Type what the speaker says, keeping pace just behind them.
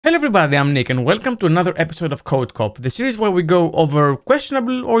Hello everybody, I'm Nick and welcome to another episode of Code Cop, the series where we go over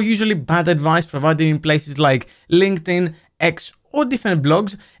questionable or usually bad advice provided in places like LinkedIn, X, or different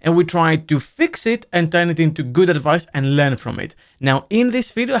blogs, and we try to fix it and turn it into good advice and learn from it. Now, in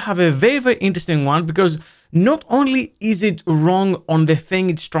this video, I have a very interesting one because not only is it wrong on the thing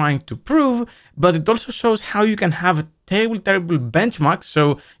it's trying to prove, but it also shows how you can have terrible benchmarks,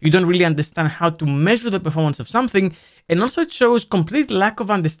 so you don't really understand how to measure the performance of something, and also it shows complete lack of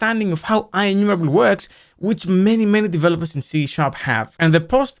understanding of how IEnumerable works, which many developers in C# have. And the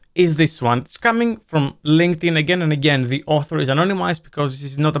post is this one. It's coming from LinkedIn again and again. The author is anonymized because this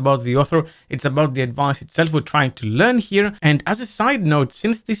is not about the author, it's about the advice itself we're trying to learn here. And as a side note,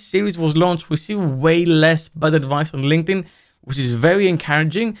 since this series was launched, we see way less bad advice on LinkedIn, which is very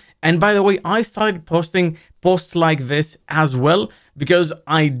encouraging. And by the way, I started posting posts like this as well because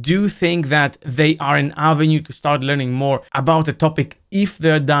I do think that they are an avenue to start learning more about a topic if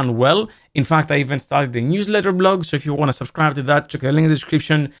they're done well. In fact, I even started a newsletter blog, so if you want to subscribe to that, check the link in the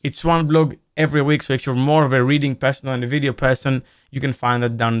description. It's one blog every week, so if you're more of a reading person than a video person, you can find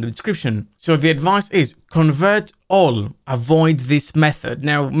that down in the description. So the advice is convert all, avoid this method.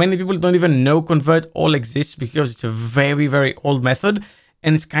 Now, many people don't even know convert all exists because it's a very old method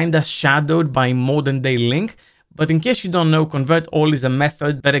and it's kind of shadowed by modern day link. But in case you don't know, convert all is a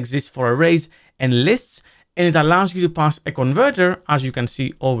method that exists for arrays and lists, and it allows you to pass a converter, as you can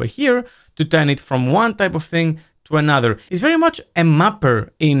see over here, to turn it from one type of thing to another. It's very much a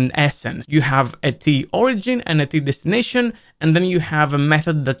mapper in essence. You have a T origin and a T destination, and then you have a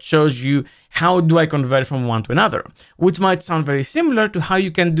method that shows you how do I convert from one to another, which might sound very similar to how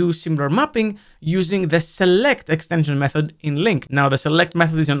you can do similar mapping using the select extension method in LINQ. Now, the select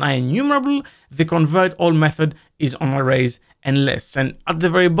method is on IEnumerable, the convert all method is on arrays and lists. And at the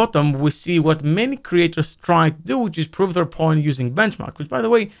very bottom, we see what many creators try to do, which is prove their point using benchmark, which by the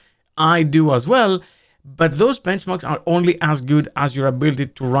way, I do as well. But those benchmarks are only as good as your ability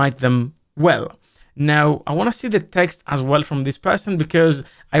to write them well. Now, I want to see the text as well from this person because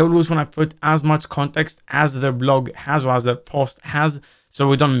I always want to put as much context as their blog has or as their post has, so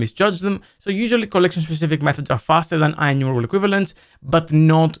we don't misjudge them. So usually collection-specific methods are faster than IEnumerable equivalents, but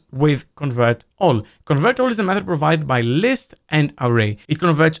not with convert all. Convert all is a method provided by list and array. It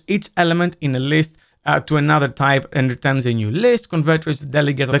converts each element in a list to another type and returns a new list. Converter is a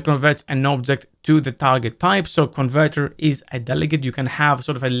delegate that converts an object to the target type. So converter is a delegate. You can have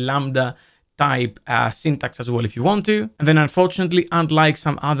sort of a lambda type syntax as well if you want to. And then unfortunately, unlike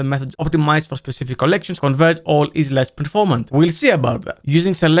some other methods optimized for specific collections, convert all is less performant. We'll see about that.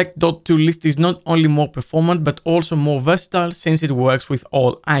 Using select.toList is not only more performant, but also more versatile since it works with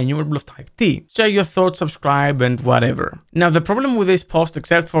all IEnumerable of type T. Share your thoughts, subscribe, and whatever. Now, the problem with this post,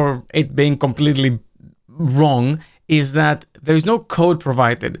 except for it being completely wrong, is that there is no code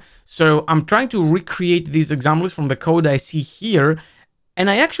provided. So I'm trying to recreate these examples from the code I see here, and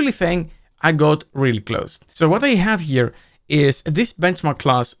I actually think I got really close. So what I have here is this benchmark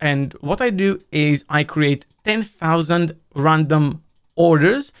class, and what I do is I create 10,000 random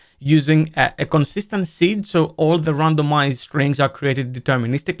orders using a consistent seed. So all the randomized strings are created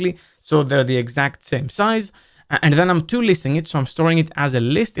deterministically, so they're the exact same size. And then I'm toListing it, so I'm storing it as a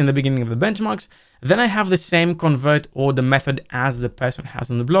list in the beginning of the benchmarks. Then I have the same convert order method as the person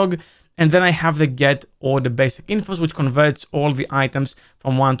has on the blog. And then I have the get or the basic infos, which converts all the items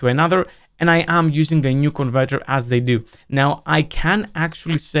from one to another. And I am using the new converter as they do. Now, I can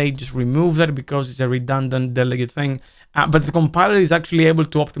actually say just remove that because it's a redundant delegate thing. But the compiler is actually able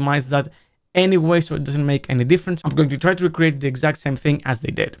to optimize that anyway, so it doesn't make any difference. I'm going to try to recreate the exact same thing as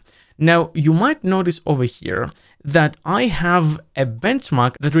they did. Now, you might notice over here that I have a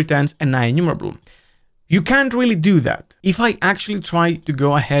benchmark that returns an IEnumerable. You can't really do that. If I actually try to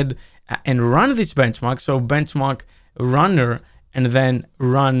go ahead and run this benchmark, so benchmark runner, and then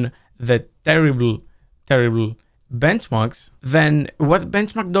run the terrible benchmarks, then what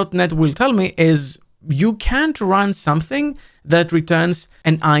benchmark.net will tell me is you can't run something that returns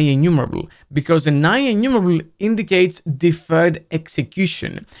an IEnumerable because an IEnumerable indicates deferred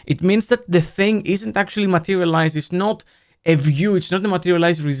execution. It means that the thing isn't actually materialized. It's not a view. It's not a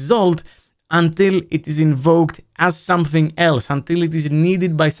materialized result until it is invoked as something else, until it is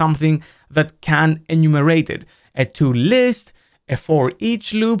needed by something that can enumerate it. A toList, a for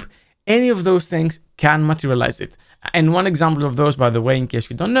each loop, any of those things can materialize it. And one example of those, by the way, in case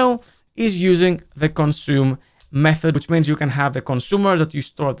you don't know, is using the consume method, which means you can have a consumer that you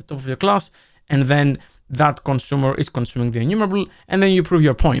store at the top of your class, and then that consumer is consuming the enumerable, and then you prove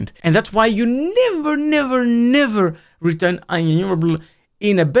your point. And that's why you never return IEnumerable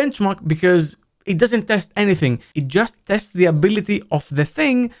in a benchmark, because it doesn't test anything. It just tests the ability of the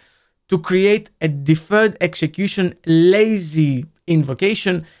thing to create a deferred execution lazy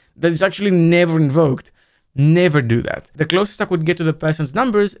invocation that is actually never invoked. Never do that. The closest I could get to the person's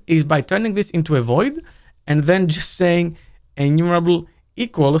numbers is by turning this into a void and then just saying IEnumerable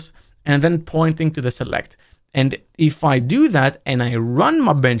equals and then pointing to the select. And if I do that and I run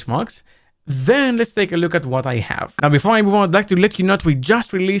my benchmarks, then let's take a look at what I have. Now, before I move on, I'd like to let you know that we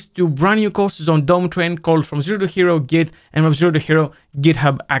just released 2 brand new courses on Dome Train called From Zero to Hero Git and From Zero to Hero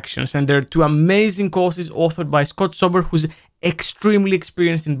GitHub Actions. And they're 2 amazing courses authored by Scott Sober, who's extremely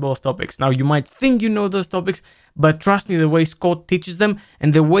experienced in both topics. Now, you might think you know those topics, but trust me, the way Scott teaches them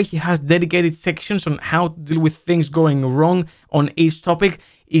and the way he has dedicated sections on how to deal with things going wrong on each topic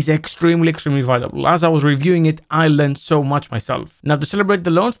is extremely valuable. As I was reviewing it, I learned so much myself. Now, to celebrate the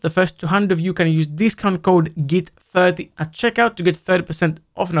launch, the first 200 of you can use discount code GIT30 at checkout to get 30%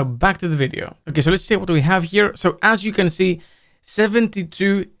 off. Now, back to the video. Okay, so let's see what we have here. So as you can see,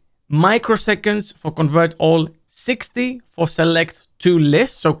 72 microseconds for convert all, 60 for select to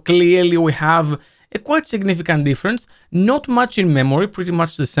list. So clearly we have a quite significant difference. Not much in memory, pretty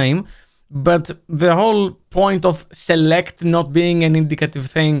much the same. But the whole point of select not being an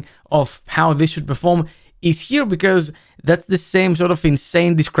indicative thing of how this should perform is here because that's the same sort of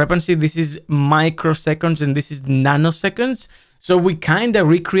insane discrepancy. This is microseconds and this is nanoseconds. So we kind of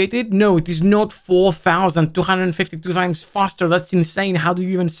recreated. No, it is not 4,252 times faster. That's insane. How do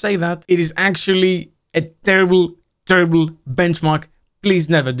you even say that? It is actually a terrible benchmark. Please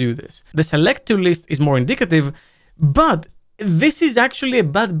never do this. The select to list is more indicative, but this is actually a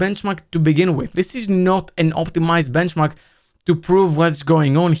bad benchmark to begin with. This is not an optimized benchmark to prove what's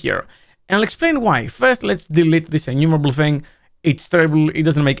going on here. And I'll explain why. First, let's delete this IEnumerable thing. It's terrible. It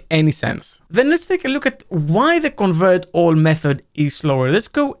doesn't make any sense. Then let's take a look at why the convert all method is slower. Let's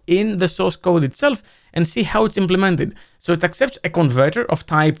go in the source code itself and see how it's implemented. So it accepts a converter of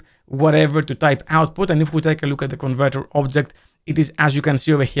type whatever to type output. And if we take a look at the converter object, it is, as you can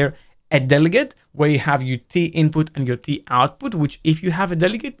see over here, a delegate where you have your T input and your T output, which if you have a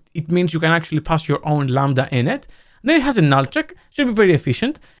delegate, it means you can actually pass your own lambda in it. Then it has a null check, should be pretty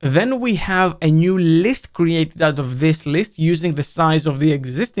efficient. Then we have a new list created out of this list using the size of the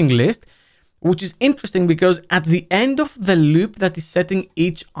existing list, which is interesting because at the end of the loop that is setting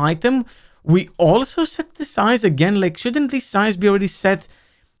each item, we also set the size again. Like, shouldn't this size be already set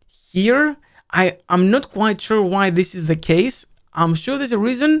here? I'm not quite sure why this is the case. I'm sure there's a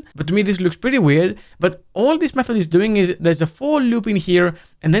reason, but to me this looks pretty weird. But all this method is doing is there's a for loop in here,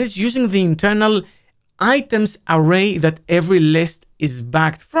 and then it's using the internal items array that every list is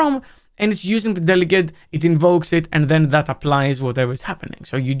backed from, and it's using the delegate, it invokes it, and then that applies whatever is happening.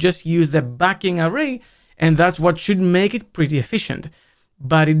 So you just use the backing array, and that's what should make it pretty efficient,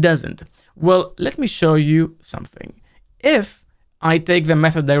 but it doesn't. Well, let me show you something. If I take the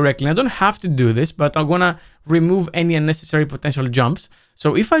method directly, I don't have to do this, but I'm gonna remove any unnecessary potential jumps.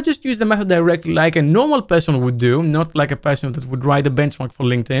 So if I just use the method directly like a normal person would do, not like a person that would write a benchmark for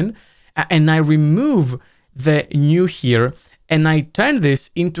LinkedIn, and I remove the new here, and I turn this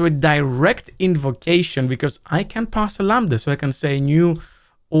into a direct invocation because I can pass a lambda. So I can say new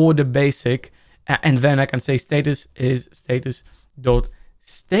order basic, and then I can say status is status.status.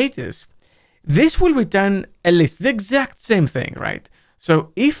 This will return a list, the exact same thing, right?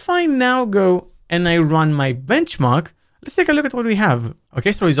 So if I now go and I run my benchmark, let's take a look at what we have.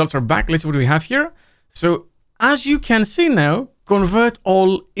 Okay, so results are back. Let's see what we have here. So as you can see now, convert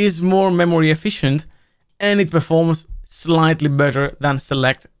all is more memory efficient and it performs slightly better than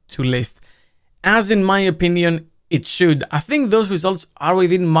select to list. As in my opinion, it should. I think those results are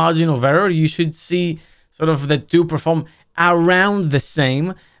within margin of error. You should see sort of the two perform around the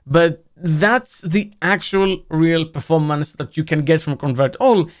same, but that's the actual real performance that you can get from convert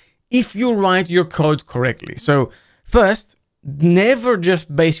all if you write your code correctly. So first, never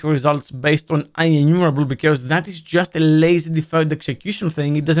just base your results based on IEnumerable because that is just a lazy deferred execution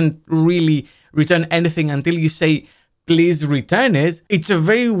thing. It doesn't really return anything until you say, please return it. It's a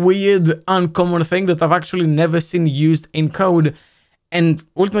very weird, uncommon thing that I've actually never seen used in code. And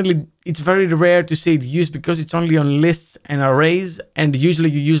ultimately, it's very rare to see it used because it's only on lists and arrays. And usually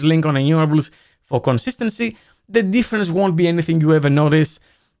you use link on enumerables for consistency. The difference won't be anything you ever notice.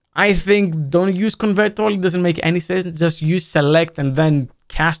 I think don't use convert all. It doesn't make any sense. Just use select and then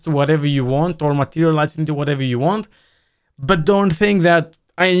cast whatever you want or materialize into whatever you want. But don't think that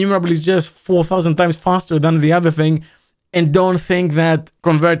IEnumerable is just 4,000 times faster than the other thing. And don't think that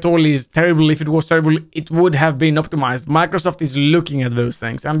convert all is terrible. If it was terrible, it would have been optimized. Microsoft is looking at those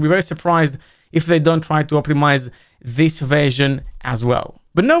things. I'll be very surprised if they don't try to optimize this version as well.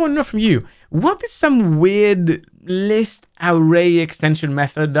 But now I want to know from you, what is some weird list array extension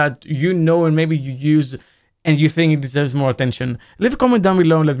method that you know and maybe you use and you think it deserves more attention? Leave a comment down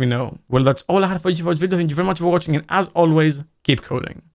below and let me know. Well, that's all I had for you for this video. Thank you very much for watching, and as always, keep coding.